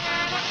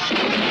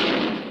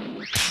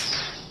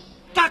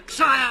 Duck,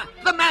 sire.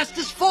 The mast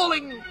is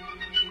falling.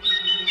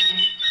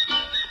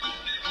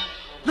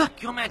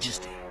 Look, Your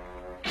Majesty.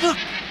 Look.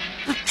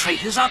 The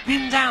traitors are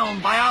pinned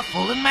down by our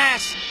fallen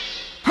mast.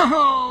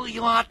 Oh,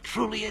 you are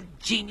truly a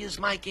genius,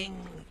 my king.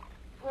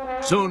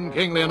 Soon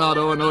King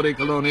Leonardo and Odie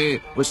Coloni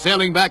were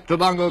sailing back to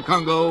Bongo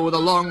Congo with a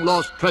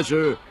long-lost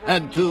treasure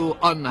and two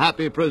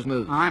unhappy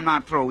prisoners. I'm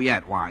not through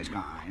yet, wise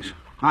guys.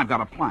 I've got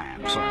a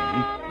plan,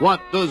 see?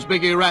 What does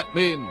Biggie Rat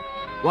mean?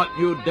 What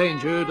new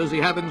danger does he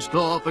have in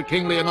store for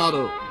King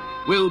Leonardo?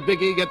 Will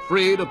Biggie get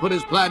free to put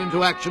his plan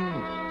into action?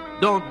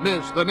 Don't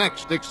miss the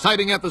next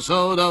exciting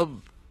episode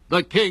of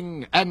The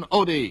King and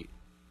Odie.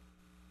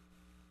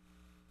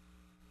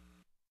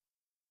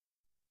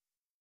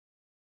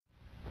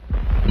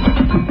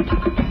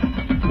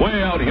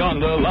 Way out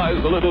yonder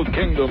lies the little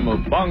kingdom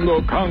of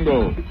Bongo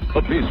Congo,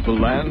 a peaceful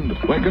land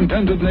where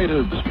contented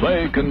natives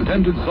play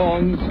contented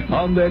songs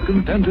on their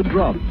contented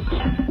drums.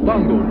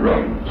 Bongo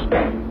drums,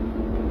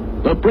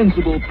 the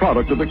principal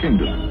product of the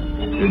kingdom.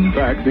 In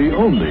fact, the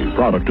only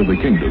product of the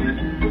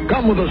kingdom.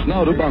 Come with us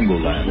now to Bongo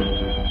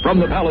Land.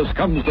 From the palace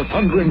comes the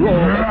thundering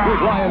roar of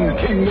great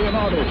lion King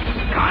Leonardo.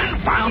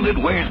 Confound it,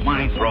 where's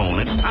my throne?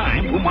 It's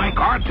time for my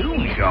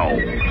cartoon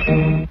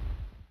show.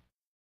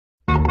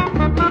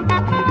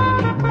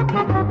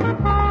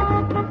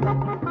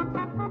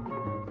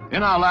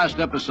 In our last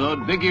episode,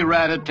 Biggie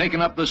Rat had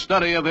taken up the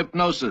study of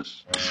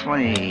hypnosis.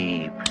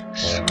 Sleep,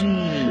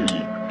 sleep.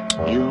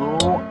 You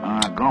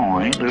are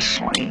going to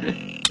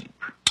sleep.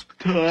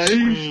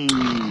 Sleep.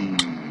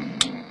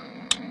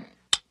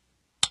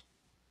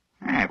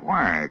 It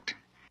worked.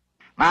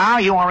 Now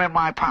you are in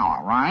my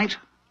power, right?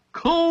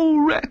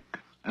 Correct.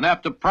 And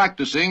after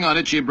practicing on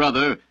Itchy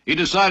Brother, he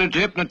decided to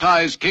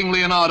hypnotize King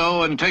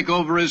Leonardo and take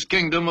over his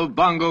kingdom of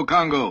Bongo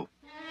Congo.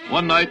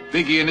 One night,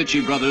 Biggie and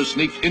Itchy Brother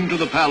sneaked into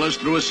the palace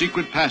through a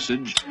secret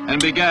passage and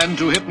began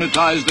to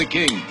hypnotize the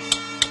king.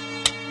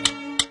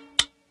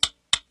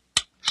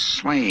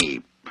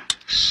 Sleep,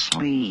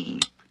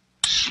 sleep,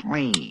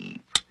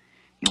 sleep.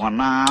 You are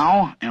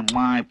now in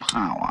my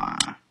power.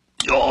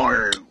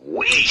 Your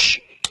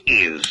wish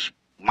is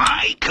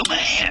my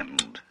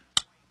command.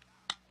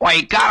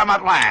 We got him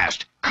at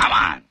last. Come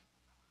on.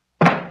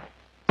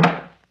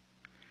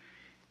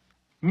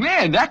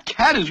 Man, that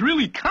cat is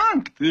really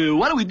conked.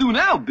 What do we do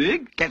now,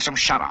 Big? Get some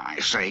shut-eye,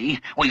 see?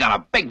 We got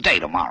a big day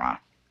tomorrow.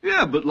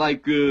 Yeah, but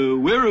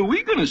where are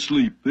we gonna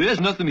sleep? There's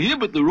nothing here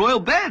but the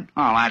royal bed.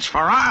 Oh, that's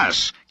for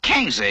us.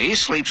 Kingsy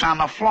sleeps on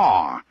the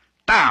floor.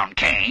 Down,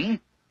 King.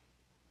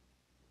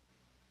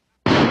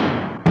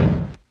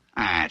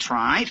 That's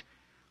right.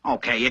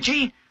 Okay,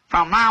 Itchy.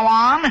 From now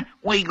on,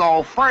 we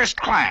go first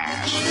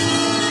class.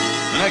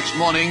 The next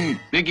morning,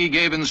 Biggie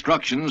gave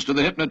instructions to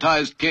the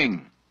hypnotized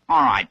king.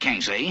 All right,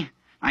 Kingsy.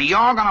 Now,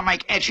 you're going to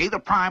make Itchy the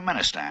prime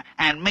minister,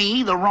 and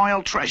me the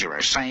royal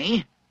treasurer,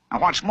 see?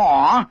 And what's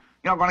more,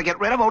 you're going to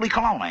get rid of Odie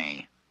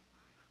Colony.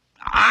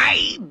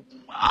 I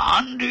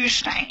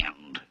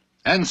understand.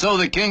 And so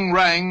the king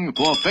rang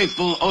for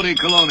faithful Odie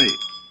Colony.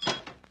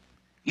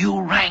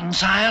 You rang,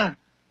 sire?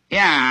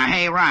 Yeah,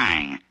 he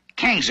rang.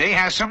 Kingsy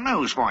has some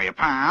news for you,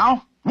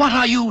 pal. What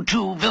are you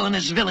two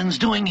villainous villains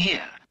doing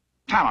here?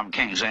 Tell him,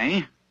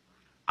 Kingsy.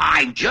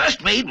 I've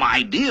just made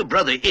my dear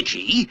brother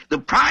Itchy the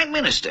prime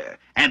minister,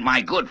 and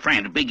my good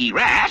friend Biggie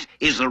Rat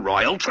is the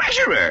royal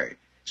treasurer.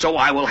 So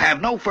I will have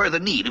no further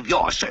need of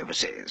your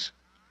services.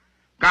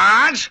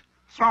 Guards,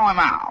 throw him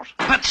out.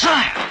 But,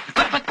 sire,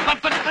 but...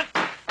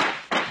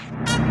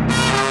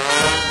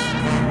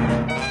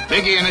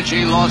 Biggie and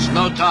Itchy lost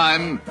no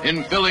time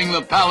in filling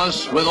the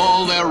palace with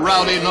all their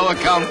rowdy,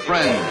 no-account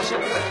friends.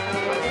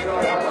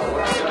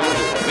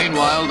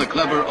 Meanwhile, the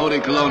clever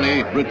Odie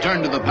Colony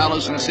returned to the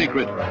palace in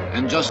secret,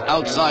 and just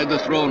outside the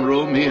throne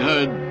room, he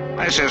heard,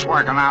 "This is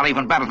working out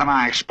even better than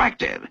I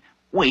expected.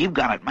 We've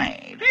got it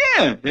made."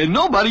 Yeah, and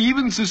nobody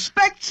even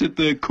suspects that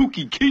the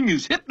kooky king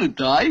is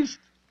hypnotized.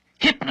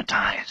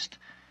 Hypnotized?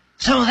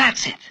 So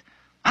that's it.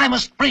 I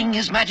must bring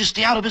His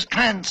Majesty out of his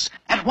trance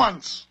at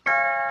once.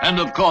 And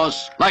of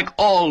course, like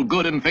all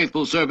good and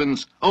faithful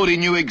servants, Odie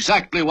knew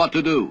exactly what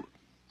to do.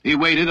 He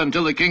waited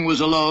until the king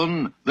was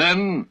alone,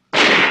 then...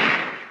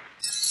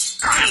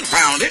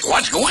 Confound it,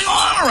 what's going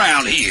on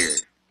around here?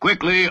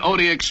 Quickly,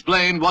 Odie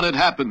explained what had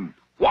happened.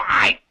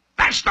 Why,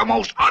 that's the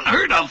most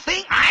unheard of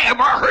thing I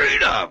ever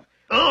heard of.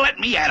 Let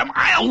me at him.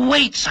 I'll...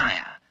 Wait,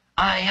 sire.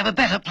 I have a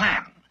better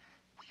plan.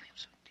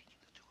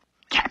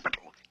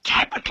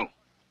 Capital.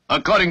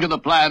 According to the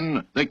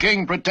plan, the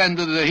king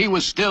pretended that he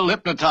was still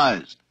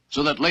hypnotized,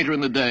 so that later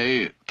in the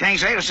day...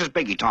 Kingsy, this is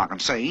Biggie talking,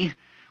 see?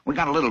 We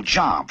got a little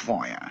job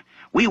for you.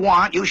 We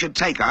want you should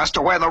take us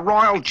to where the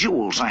royal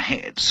jewels are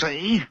hid,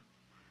 see?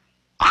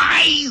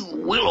 I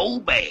will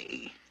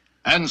obey.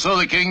 And so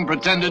the king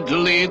pretended to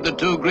lead the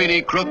two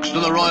greedy crooks to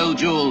the royal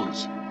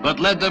jewels, but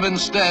led them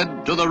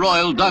instead to the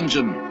royal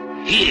dungeon.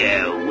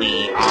 Here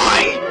we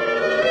are.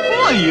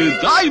 Why,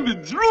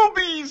 diamonds,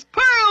 rubies,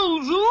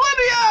 pearls, let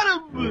me at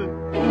 'em!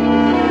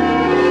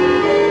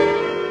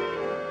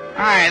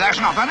 Hey, there's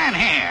nothing in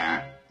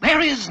here.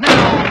 There is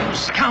now,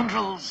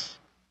 scoundrels.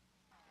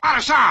 Let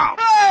us out.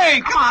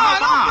 Hey, come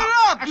on, open open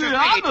up! This is I'm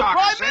Biggie the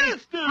talking, prime see?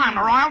 minister! I'm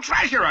the royal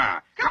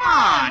treasurer. Come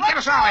on, get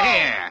us out of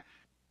here.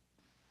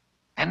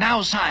 And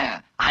now,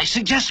 sire, I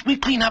suggest we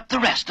clean up the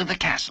rest of the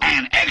castle.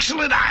 An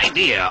excellent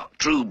idea,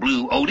 True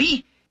Blue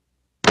Odie.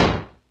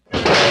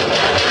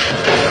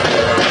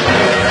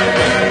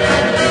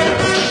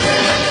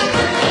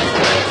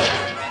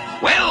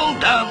 Well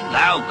done,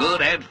 thou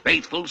good and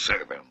faithful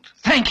servant.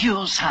 Thank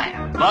you,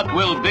 sire. But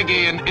will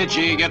Biggie and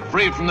Itchy get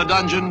free from the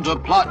dungeon to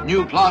plot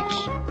new plots?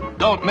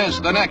 Don't miss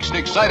the next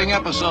exciting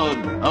episode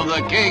of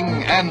The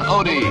King and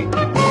Odie.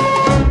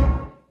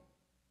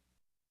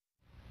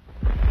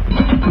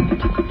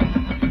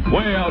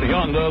 Way out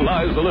yonder And there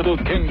lies the little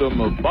kingdom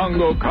of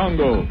Bongo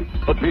Congo,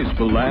 a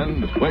peaceful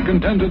land where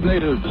contented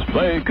natives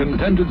play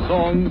contented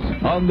songs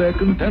on their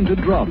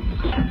contented drums.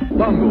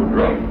 Bongo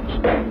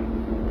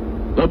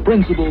drums, the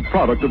principal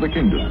product of the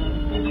kingdom.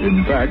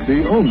 In fact,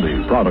 the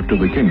only product of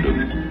the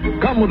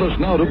kingdom. Come with us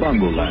now to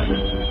Bongo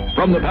Land.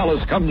 From the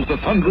palace comes the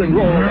thundering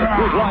roar of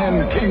Big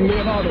Lion King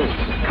Leonardo.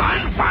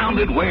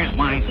 Confounded, where's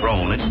my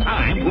throne? It's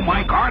time for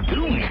my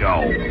cartoon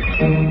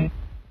show.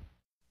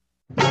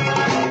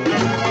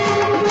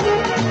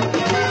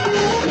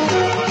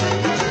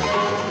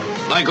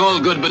 Like all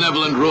good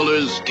benevolent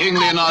rulers, King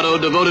Leonardo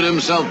devoted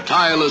himself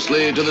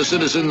tirelessly to the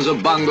citizens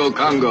of Bongo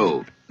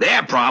Congo.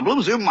 Their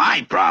problems are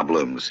my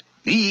problems.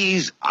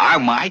 These are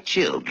my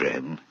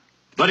children.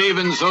 But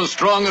even so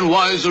strong and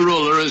wise a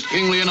ruler as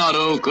King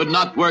Leonardo could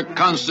not work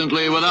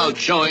constantly without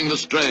showing the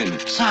strain.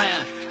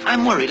 Sire,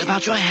 I'm worried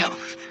about your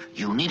health.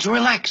 You need to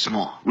relax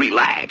more.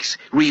 Relax?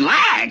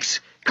 Relax?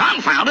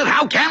 Confound it,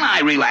 how can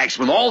I relax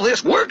with all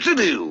this work to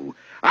do?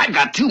 I've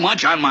got too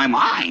much on my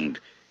mind.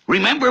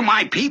 Remember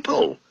my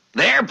people.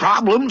 Their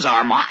problems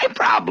are my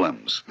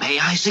problems. May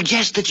I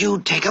suggest that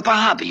you take up a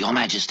hobby, Your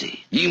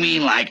Majesty? You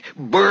mean like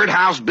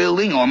birdhouse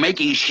building or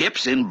making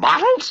ships in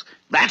bottles?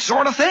 That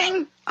sort of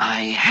thing?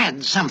 I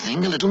had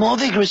something a little more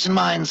vigorous in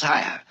mind,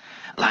 sire.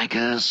 Like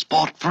a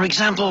sport, for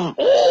example.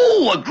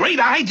 Oh, a great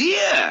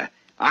idea.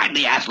 I'm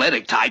the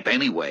athletic type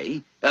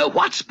anyway.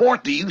 What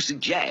sport do you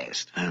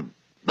suggest?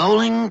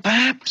 Bowling,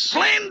 perhaps?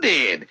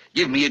 Splendid!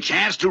 Give me a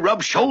chance to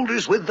rub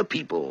shoulders with the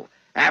people.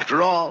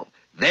 After all,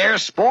 their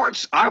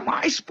sports are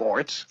my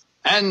sports.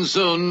 And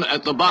soon,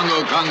 at the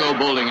Bongo Congo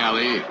bowling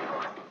alley...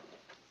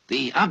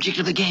 The object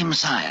of the game,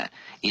 sire,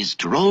 is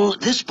to roll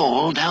this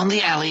ball down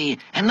the alley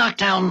and knock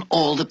down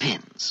all the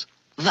pins.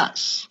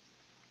 Thus.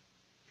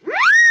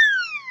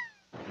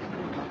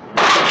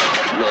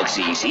 Looks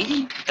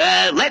easy.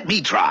 Let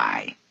me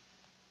try.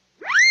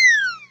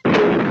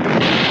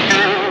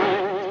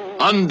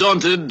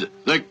 Undaunted,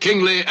 the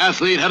kingly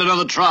athlete had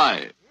another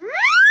try.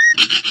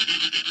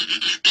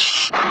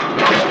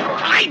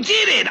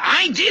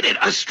 I did it!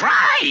 A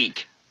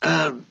strike!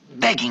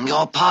 Begging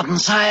your pardon,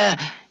 sire,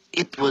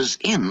 it was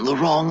in the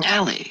wrong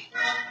alley.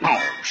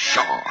 Oh,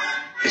 sure.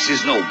 This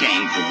is no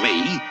game for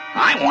me.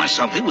 I want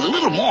something with a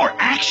little more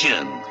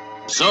action.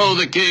 So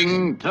the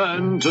king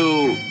turned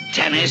to...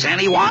 Tennis,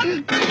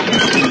 anyone?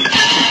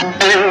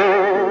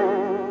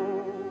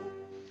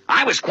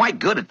 I was quite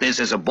good at this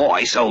as a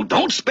boy, so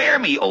don't spare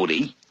me,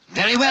 Odie.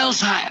 Very well,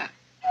 sire.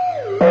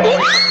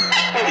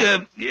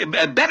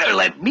 Better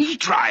let me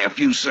try a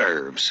few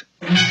serves.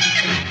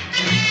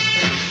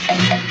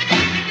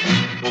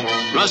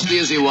 Rusty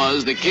as he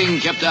was, the king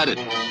kept at it,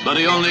 but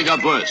he only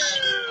got worse.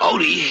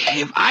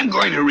 Odie, if I'm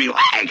going to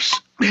relax,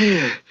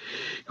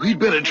 we'd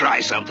better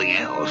try something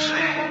else.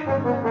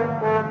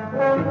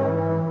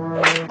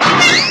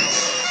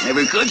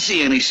 Never could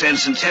see any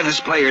sense in tennis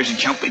players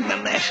jumping the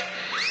net.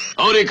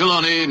 Odie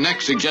Coloni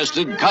next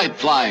suggested kite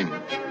flying.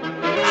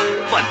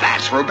 But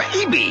that's for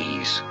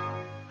babies.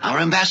 Our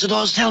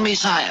ambassadors tell me,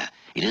 sire,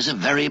 it is a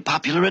very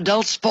popular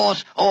adult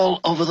sport all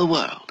over the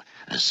world,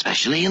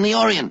 especially in the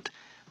Orient.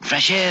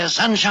 Fresh air,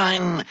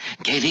 sunshine,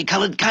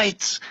 gaily-colored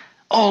kites,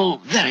 all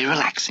very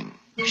relaxing.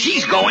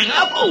 She's going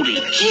up,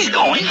 Odie. She's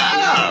going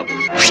up.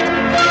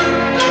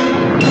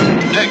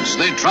 Next,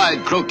 they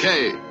tried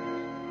croquet.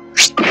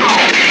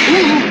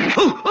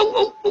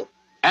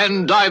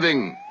 And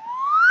diving.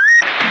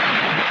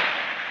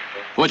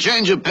 For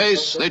change of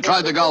pace, they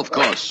tried the golf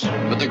course.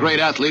 But the great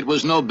athlete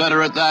was no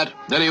better at that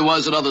than he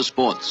was at other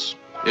sports.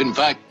 In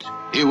fact,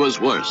 he was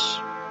worse.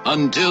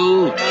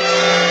 Until...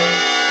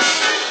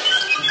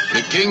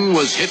 the king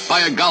was hit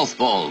by a golf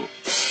ball.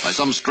 By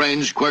some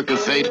strange quirk of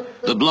fate,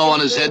 the blow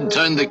on his head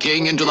turned the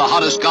king into the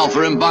hottest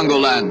golfer in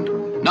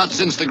Bongoland. Not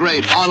since the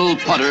great Arnold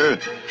Putter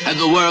had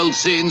the world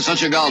seen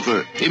such a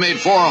golfer. He made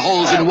 4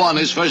 holes in 1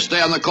 his first day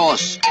on the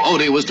course.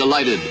 Odie was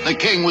delighted, the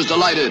king was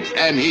delighted,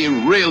 and he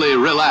really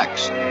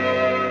relaxed.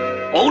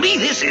 Odie,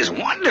 this is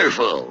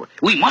wonderful.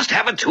 We must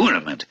have a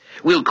tournament.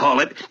 We'll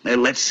call it,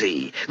 let's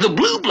see, the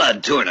Blue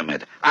Blood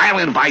Tournament. I'll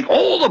invite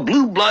all the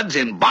Blue Bloods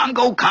in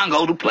Bongo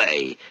Congo to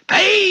play.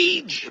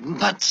 Paige!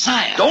 But,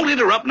 sire... Don't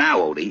interrupt now,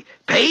 Odie.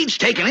 Paige,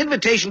 take an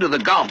invitation to the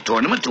golf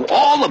tournament to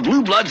all the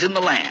Blue Bloods in the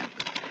land.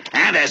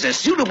 And as a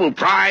suitable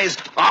prize,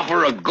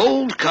 offer a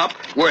gold cup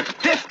worth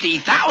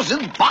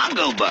 50,000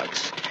 bongo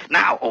bucks.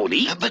 Now,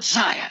 Odie... But,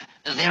 sire...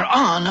 there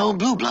are no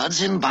Blue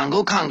Bloods in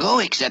Bongo Congo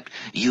except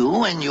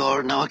you and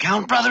your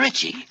no-account brother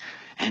Itchy.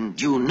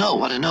 And you know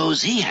what a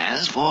nose he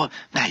has for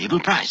valuable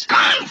prizes.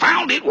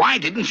 Confound it, why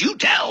didn't you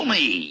tell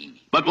me?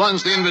 But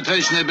once the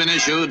invitation had been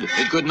issued,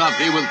 it could not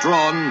be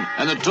withdrawn,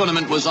 and the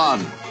tournament was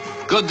on.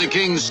 Could the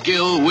king's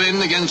skill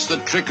win against the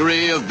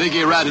trickery of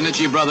Biggie Rat and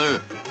Itchy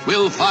Brother?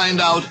 We'll find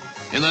out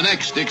in the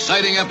next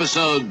exciting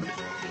episode,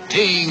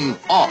 Teeing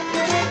Off.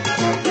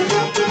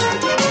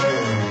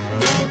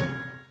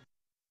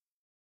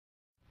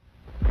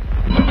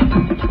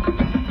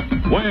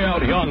 Way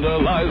out yonder.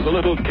 yonder lies the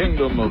little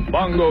kingdom of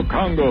Bongo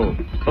Congo,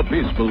 a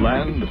peaceful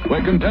land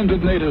where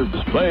contented natives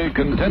play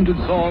contented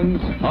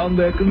songs on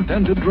their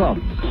contented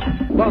drums.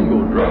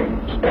 Bongo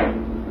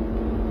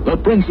drums, the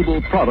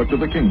principal product of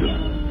the kingdom.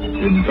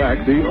 In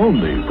fact, the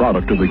only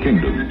product of the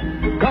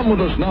kingdom. Come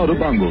with us now to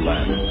Bongo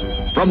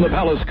Land. From the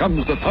palace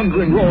comes the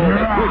thundering roar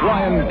of big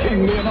lion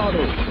King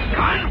Leonardo.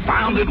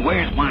 Confounded,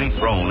 where's my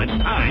throne?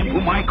 It's time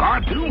for my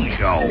cartoon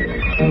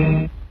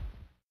show.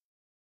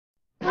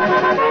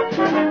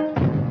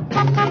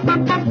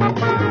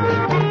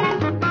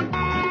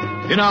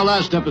 In our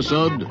last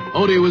episode,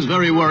 Odie was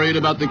very worried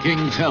about the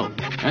king's health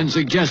and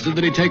suggested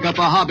that he take up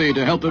a hobby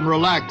to help him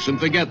relax and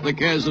forget the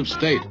cares of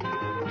state.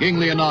 King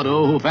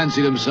Leonardo, who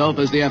fancied himself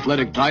as the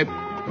athletic type,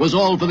 was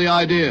all for the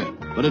idea,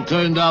 but it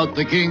turned out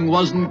the king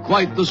wasn't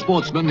quite the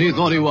sportsman he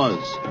thought he was.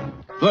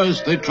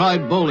 First, they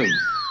tried bowling.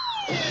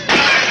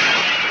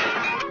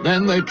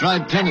 Then they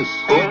tried tennis.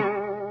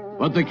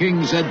 But the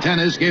king said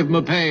tennis gave him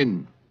a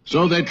pain,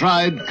 so they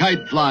tried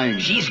kite flying.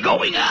 She's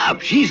going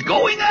up! She's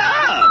going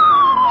up!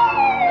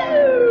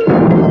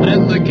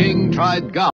 Then the king tried golf.